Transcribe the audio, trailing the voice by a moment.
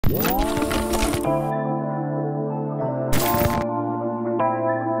Try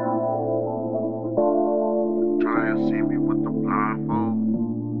and see me with the blindfold.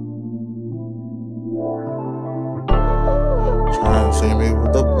 Try and see me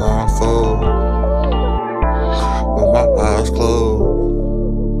with the blindfold, with my eyes closed.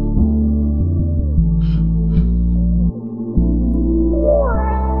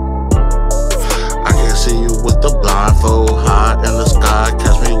 I can't see you with the blindfold, high in the sky,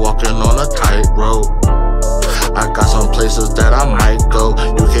 catch me walking on a tightrope. I got some places that I might go,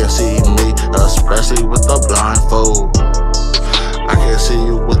 you can't see me, especially with the blindfold. I can't see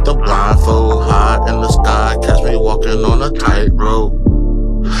you with the blindfold, high in the sky, catch me walking on a tightrope.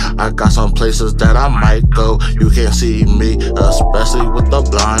 I got some places that I might go, you can't see me, especially with the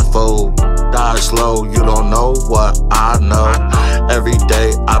blindfold. Die slow, you don't know what I know. Every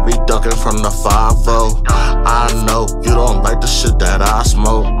day I be ducking from the 5-0. I know you don't like the shit that I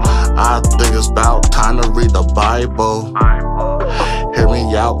smoke. I think it's about time to read the Bible. Hear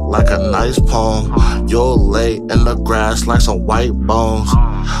me out like a nice poem. You'll lay in the grass like some white bones.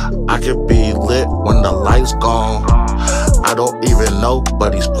 I could be lit when the light's gone. I don't even know,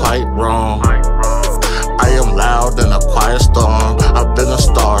 but he's quite wrong. I am loud in a quiet storm. I've been a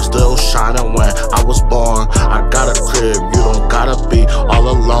star, still shining when I was born. I got a crib, you don't gotta be all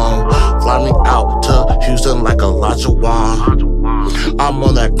alone. Fly me out to Houston like Olajuwon. I'm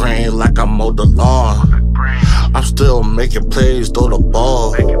on that grain like I mowed the lawn. I'm still making plays, throw the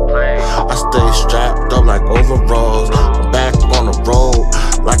ball. I stay strapped up like overalls. I'm back on the road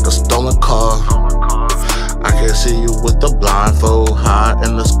like a stolen car. I can't see you with the blindfold, high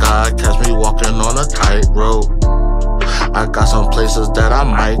in the sky, catch me walking on a tightrope. I got some places that I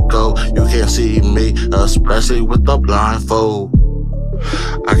might go, you can't see me, especially with the blindfold.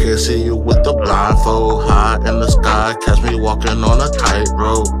 I can't see you with the blindfold, high in the sky, catch me walking on a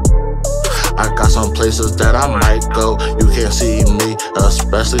tightrope. I got some places that I might go, you can't see me,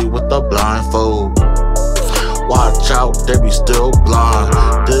 especially with the blindfold. Watch out, they be still blind.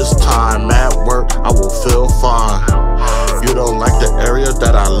 This time at work, I will feel fine. You don't like the area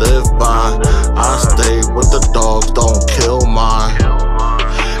that I live by. I stay with the dogs, don't kill mine.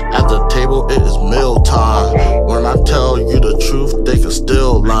 At the table, it is meal time. When I tell you the truth, they can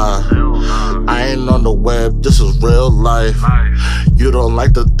still lie. I ain't on the web, this is real life. You don't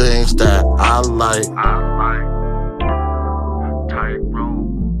like the things that I like. Tightrope.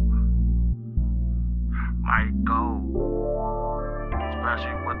 Might go.